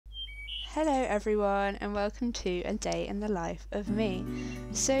Hello everyone and welcome to a day in the life of me.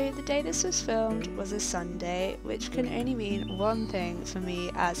 So the day this was filmed was a Sunday, which can only mean one thing for me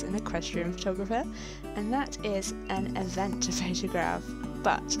as an equestrian photographer, and that is an event to photograph.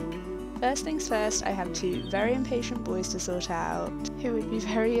 But first things first, I have two very impatient boys to sort out who would be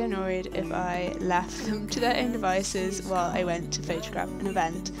very annoyed if I left them to their own devices while I went to photograph an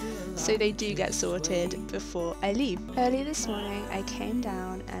event. So they do get sorted before I leave. Early this morning I came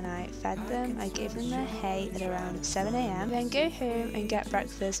down and I fed them. I gave them their hay at around 7 AM, then go home and get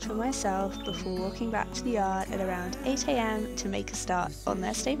breakfast for myself before walking back to the yard at around 8 AM to make a start on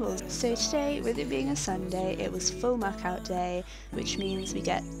their stables. So today, with it being a Sunday, it was full muck out day, which means we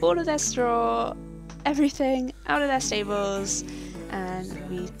get all of their straw, everything out of their stables, and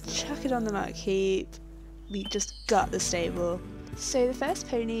we chuck it on the muck heap. We just gut the stable. So the first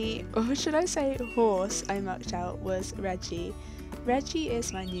pony, or should I say horse, I mucked out was Reggie. Reggie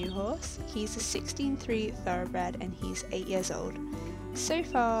is my new horse. He's a 16.3 thoroughbred and he's 8 years old. So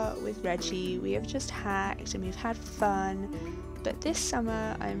far with Reggie we have just hacked and we've had fun, but this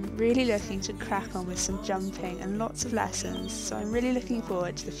summer I'm really looking to crack on with some jumping and lots of lessons, so I'm really looking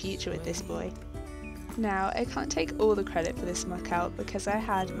forward to the future with this boy. Now, I can't take all the credit for this muck out because I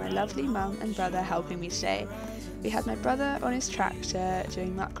had my lovely mum and brother helping me today. We had my brother on his tractor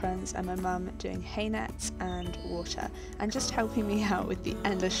doing muck runs and my mum doing hay nets and water and just helping me out with the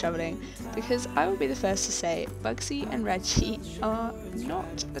endless shoveling, because I will be the first to say Bugsy and Reggie are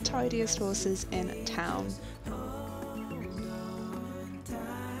not the tidiest horses in town.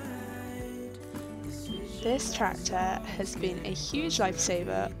 This tractor has been a huge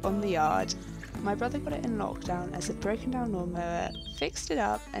lifesaver on the yard. My brother got it in lockdown as a broken down lawnmower, fixed it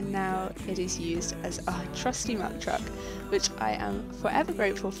up, and now it is used as our trusty muck truck, which I am forever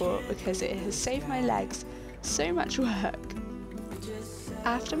grateful for because it has saved my legs so much work.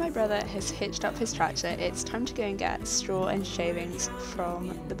 After my brother has hitched up his tractor, it's time to go and get straw and shavings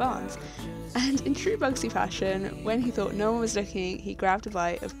from the barns. And in true Bugsy fashion, when he thought no one was looking, he grabbed a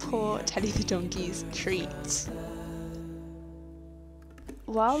bite of poor Teddy the donkey's treats.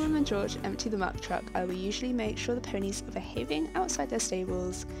 While Mum and George empty the muck truck, I will usually make sure the ponies are behaving outside their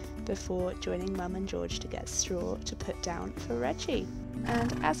stables before joining Mum and George to get straw to put down for Reggie.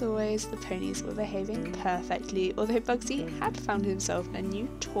 And as always, the ponies were behaving perfectly, although Bugsy had found himself a new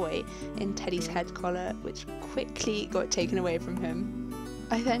toy in Teddy's head collar, which quickly got taken away from him.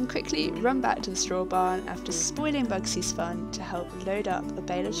 I then quickly run back to the straw barn after spoiling Bugsy's fun to help load up a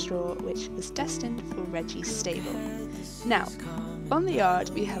bale of straw which was destined for Reggie's stable. Now, on the yard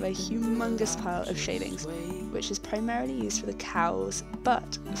we have a humongous pile of shavings, which is primarily used for the cows,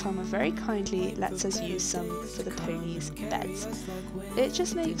 but Farmer very kindly lets us use some for the ponies' beds. It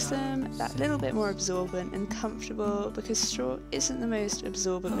just makes them that little bit more absorbent and comfortable because straw isn't the most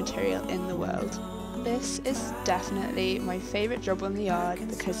absorbent material in the world. This is definitely my favourite job on the yard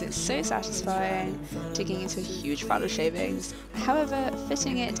because it's so satisfying digging into a huge pile of shavings. However,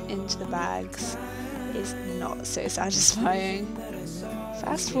 fitting it into the bags is not so satisfying.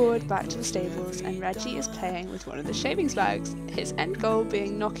 Fast forward back to the stables and Reggie is playing with one of the shavings bags, his end goal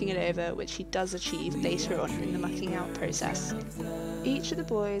being knocking it over, which he does achieve later on in the mucking out process. Each of the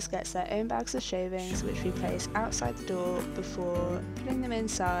boys gets their own bags of shavings, which we place outside the door before putting them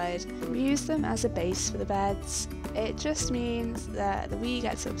inside. We use them as a base for the beds. It just means that the wee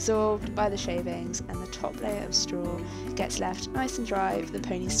gets absorbed by the shavings and the top layer of straw gets left nice and dry for the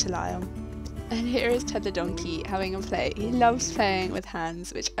ponies to lie on. And here is Ted the donkey having a play. He loves playing with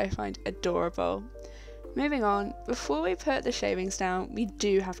hands, which I find adorable. Moving on, before we put the shavings down, we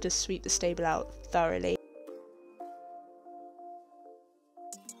do have to sweep the stable out thoroughly.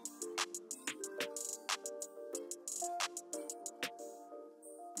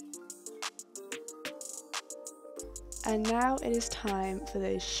 And now it is time for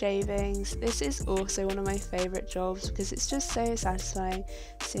those shavings. This is also one of my favourite jobs because it's just so satisfying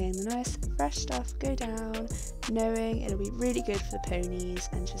seeing the nice fresh stuff go down, knowing it'll be really good for the ponies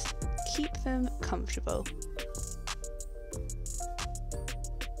and just keep them comfortable.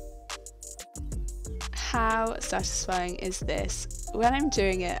 How satisfying is this? When I'm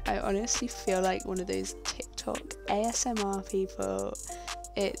doing it, I honestly feel like one of those TikTok ASMR people.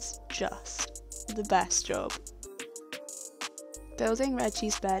 It's just the best job. Building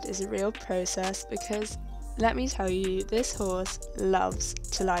Reggie's bed is a real process because, let me tell you, this horse loves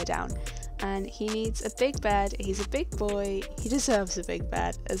to lie down and he needs a big bed. He's a big boy, he deserves a big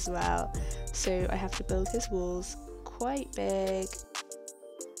bed as well, so I have to build his walls quite big.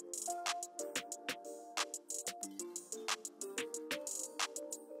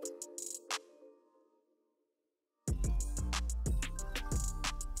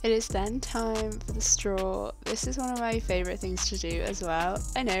 It is then time for the straw. This is one of my favourite things to do as well.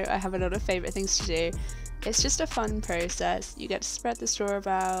 I know I have a lot of favourite things to do. It's just a fun process. You get to spread the straw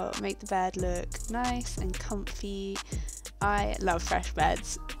about, make the bed look nice and comfy. I love fresh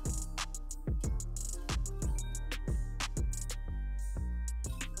beds.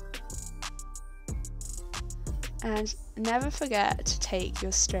 And never forget to take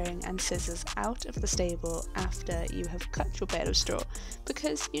your string and scissors out of the stable after you have cut your bale of straw,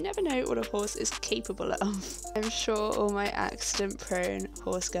 because you never know what a horse is capable of. I'm sure all my accident-prone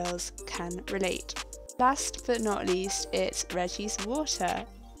horse girls can relate. Last but not least, it's Reggie's water.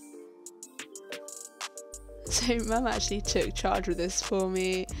 So Mum actually took charge of this for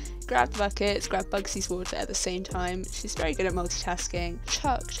me, grabbed buckets, grabbed Bugsy's water at the same time. She's very good at multitasking.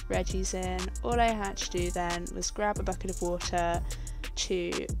 Chucked Reggie's in. All I had to do then was grab a bucket of water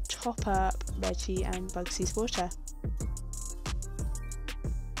to top up Reggie and Bugsy's water.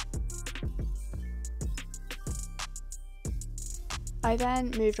 I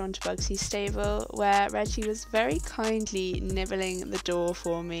then moved on to Bugsy's stable, where Reggie was very kindly nibbling the door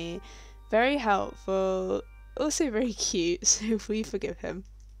for me. Very helpful, also very cute, so we forgive him.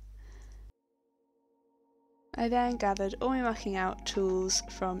 I then gathered all my mucking out tools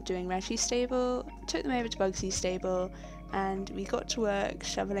from doing Reggie's stable, took them over to Bugsy's stable, and we got to work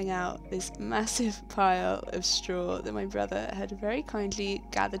shoveling out this massive pile of straw that my brother had very kindly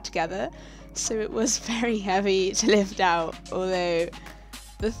gathered together, so it was very heavy to lift out, although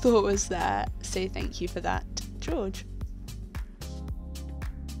the thought was there, so thank you for that, George.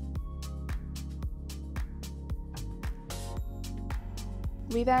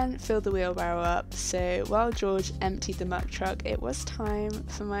 We then filled the wheelbarrow up, so while George emptied the muck truck, it was time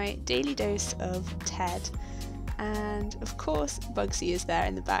for my daily dose of Ted. And of course, Bugsy is there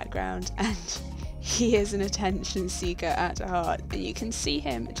in the background, and he is an attention seeker at heart, and you can see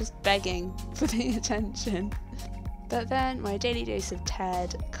him just begging for the attention. But then my daily dose of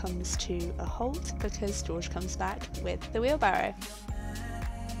Ted comes to a halt because George comes back with the wheelbarrow.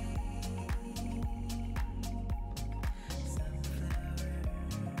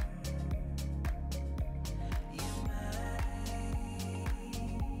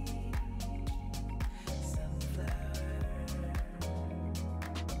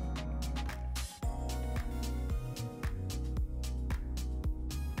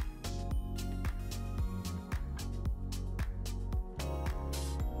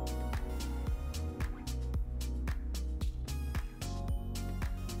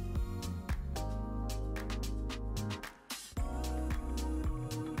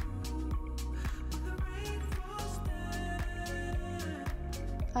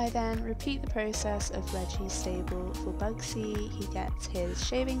 I then repeat the process of Reggie's stable for Bugsy. He gets his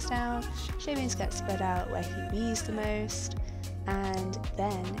shavings down, shavings get spread out where he wheezes the most, and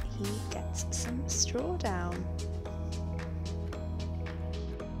then he gets some straw down.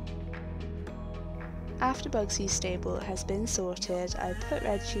 After Bugsy's stable has been sorted, I put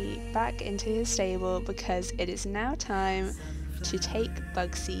Reggie back into his stable because it is now time to take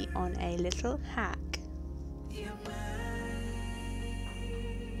Bugsy on a little hack.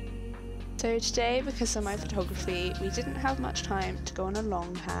 So today, because of my photography, we didn't have much time to go on a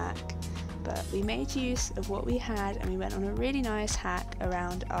long hack, but we made use of what we had and we went on a really nice hack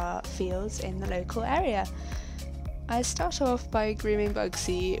around our fields in the local area. I start off by grooming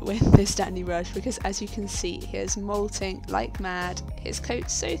Bugsy with this dandy brush because, as you can see, he is molting like mad. His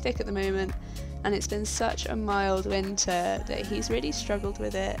coat's so thick at the moment, and it's been such a mild winter that he's really struggled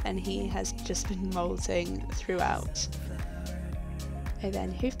with it, and he has just been molting throughout. I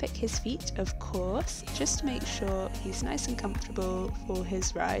then hoofpick his feet, of course, just to make sure he's nice and comfortable for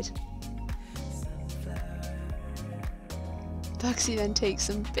his ride. Bugsy then takes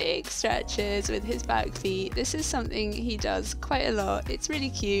some big stretches with his back feet. This is something he does quite a lot. It's really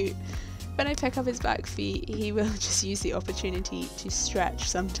cute. When I pick up his back feet, he will just use the opportunity to stretch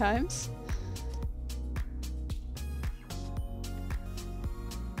sometimes.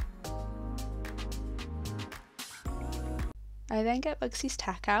 I then get Bugsy's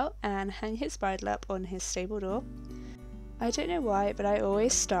tack out and hang his bridle up on his stable door. I don't know why, but I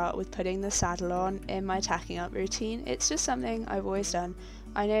always start with putting the saddle on in my tacking up routine. It's just something I've always done.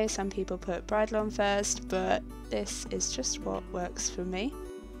 I know some people put bridle on first, but this is just what works for me.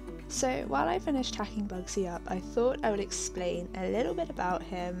 So while I finished tacking Bugsy up, I thought I would explain a little bit about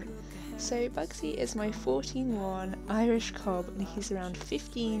him. So Bugsy is my 14-1 Irish Cob, and he's around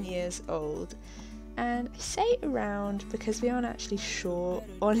 15 years old. And I say around because we aren't actually sure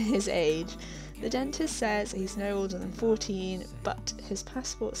on his age, The dentist says he's no older than 14, but his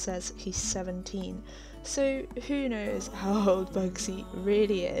passport says he's 17, so who knows how old Bugsy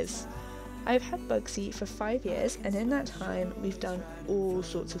really is. I've had Bugsy for 5 years, and in that time we've done all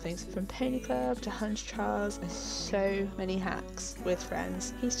sorts of things, from pony club to hunch trials and so many hacks with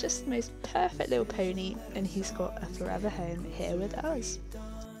friends. He's just the most perfect little pony, and he's got a forever home here with us.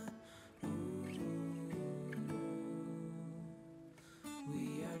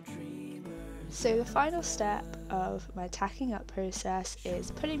 So the final step of my tacking up process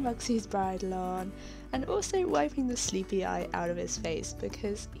is putting Bugsy's bridle on and also wiping the sleepy eye out of his face,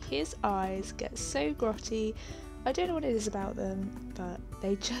 because his eyes get so grotty. I don't know what it is about them, but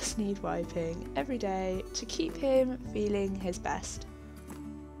they just need wiping every day to keep him feeling his best.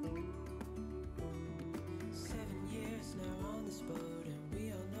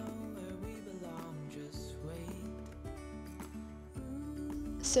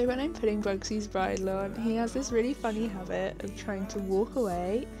 So when I'm putting Bugsy's bridle on, he has this really funny habit of trying to walk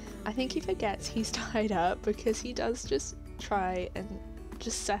away. I think he forgets he's tied up, because he does just try and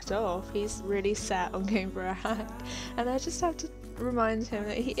just set off. He's really set on going for a hack, and I just have to remind him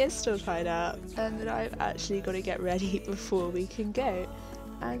that he is still tied up and that I've actually got to get ready before we can go.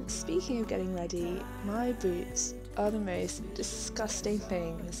 And speaking of getting ready, my boots are the most disgusting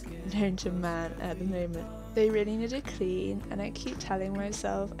things known to man at the moment. They really need a clean, and I keep telling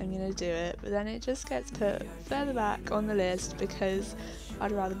myself I'm going to do it, but then it just gets put further back on the list because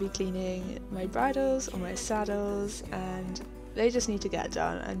I'd rather be cleaning my bridles or my saddles, and they just need to get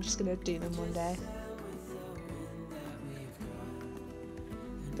done. I'm just going to do them one day.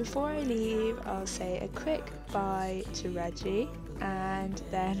 Before I leave, I'll say a quick bye to Reggie, and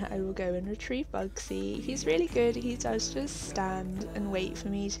then I will go and retrieve Bugsy. He's really good. He does just stand and wait for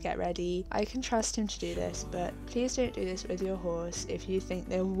me to get ready. I can trust him to do this, but please don't do this with your horse if you think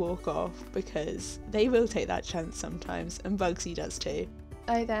they'll walk off, because they will take that chance sometimes, and Bugsy does too.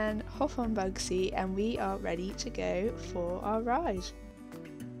 I then hop on Bugsy and we are ready to go for our ride.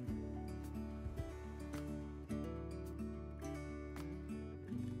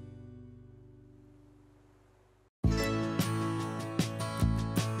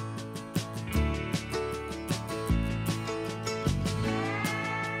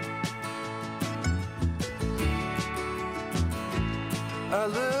 I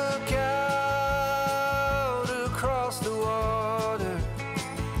look out across the water,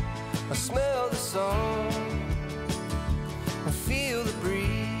 I smell the salt, I feel the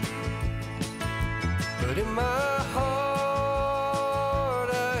breeze, but in my heart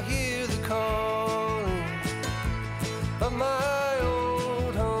I hear the calling of my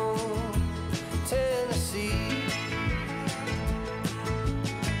old home, Tennessee.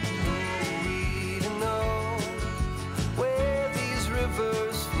 We don't know where these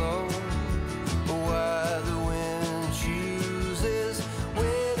rivers flow, or why the wind chooses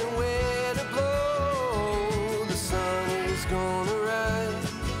when and where to blow. The sun is gonna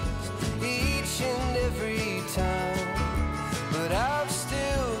rise each and every time, but I've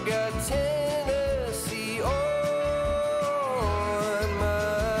still got Tennessee on my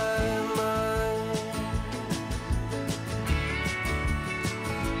mind.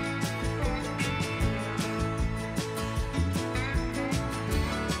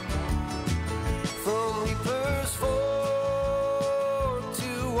 From Reaper's Fork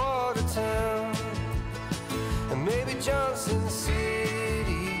to Watertown, and maybe Johnson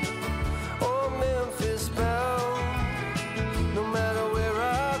City or Memphis bound. No matter where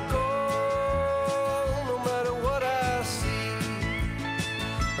I go, no matter what I see,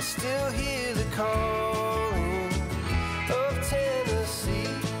 I still hear the calling of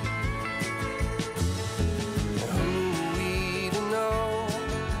Tennessee. Who we know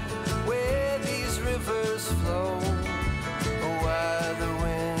where these rivers flow, or why the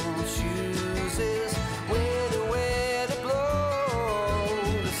wind chooses when and where to blow.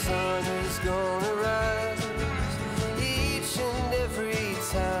 The sun is gonna rise each and every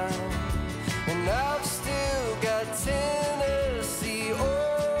time, and I've still got Tennessee on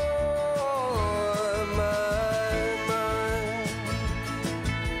my mind.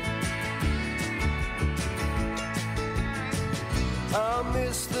 I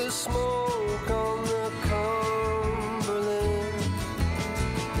miss the smoke on the Cumberland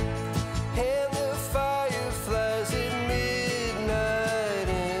and the fireflies at midnight,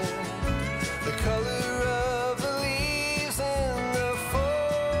 and the color of the leaves in the fall.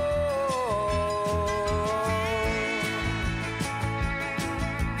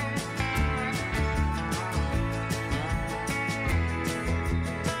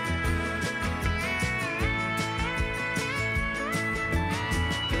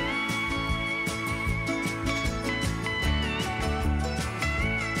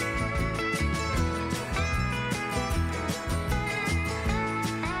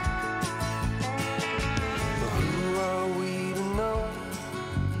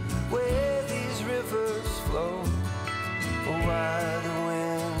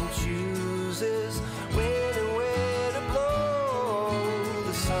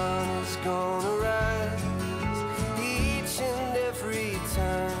 gonna rise each and every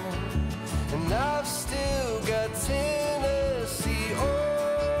time, and I've still got Tennessee on.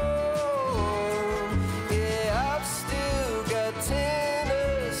 Yeah, I've still got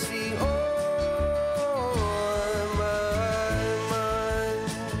Tennessee on my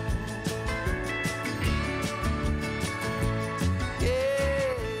mind.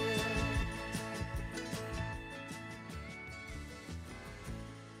 Yeah.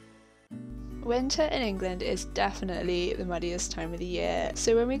 Winter in England is definitely the muddiest time of the year,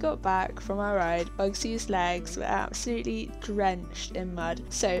 so when we got back from our ride, Bugsy's legs were absolutely drenched in mud,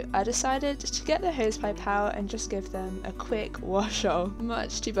 so I decided to get the hosepipe out and just give them a quick wash off,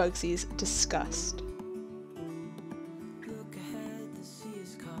 much to Bugsy's disgust.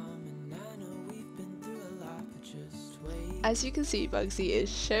 As you can see, Bugsy is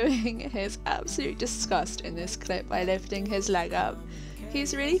showing his absolute disgust in this clip by lifting his leg up.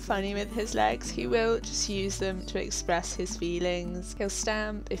 He's really funny with his legs. He will just use them to express his feelings. He'll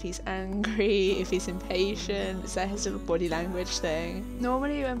stamp if he's angry, if he's impatient. It's his little body language thing.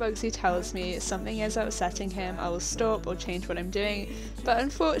 Normally when Bugsy tells me something is upsetting him, I will stop or change what I'm doing, but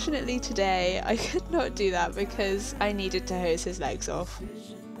unfortunately today I could not do that because I needed to hose his legs off.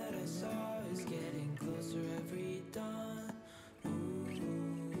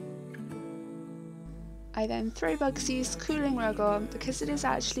 I then throw Bugsy's cooling rug on because it is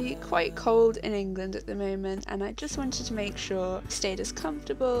actually quite cold in England at the moment, and I just wanted to make sure he stayed as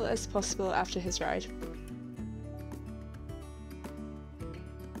comfortable as possible after his ride.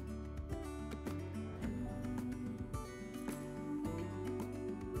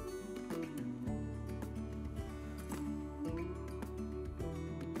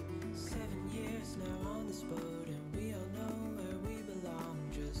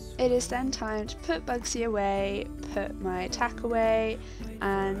 It is then time to put Bugsy away, put my tack away,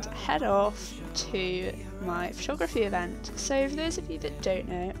 and head off to my photography event. So for those of you that don't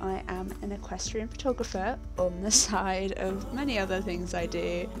know, I am an equestrian photographer on the side of many other things I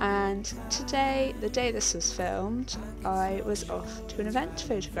do, and today, the day this was filmed, I was off to an event to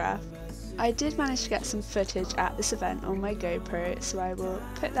photograph. I did manage to get some footage at this event on my GoPro, so I will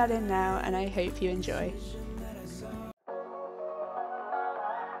put that in now and I hope you enjoy.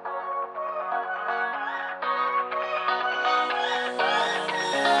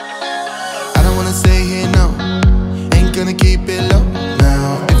 Stay here, no, ain't gonna keep it low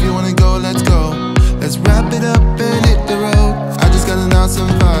now. If you wanna go, let's go. Let's wrap it up and hit the road. I just got an awesome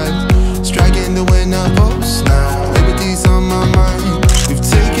vibe, striking the winner post now. Liberty's on my mind. We've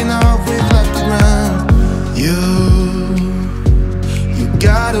taken off, we've left the ground. You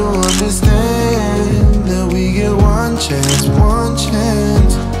gotta understand that we get one chance, one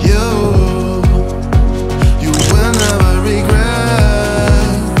chance. You will never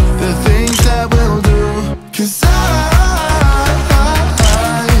regret the things that we'll do. 'Cause I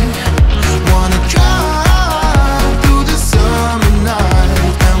wanna drive through the summer night,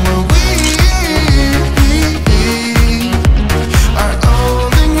 and when we are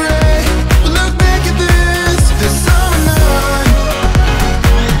old and gray, we'll look back at this summer night,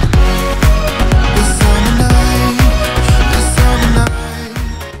 this summer night, this summer night.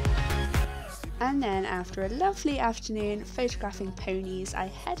 And then after a lovely afternoon photographing ponies, I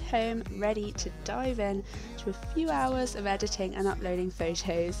head home ready to dive in to a few hours of editing and uploading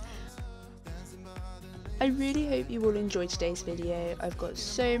photos. I really hope you all enjoyed today's video. I've got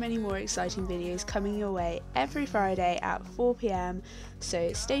so many more exciting videos coming your way every Friday at 4 PM,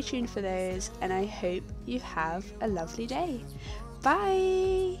 so stay tuned for those, and I hope you have a lovely day.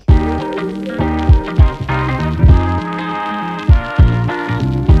 Bye!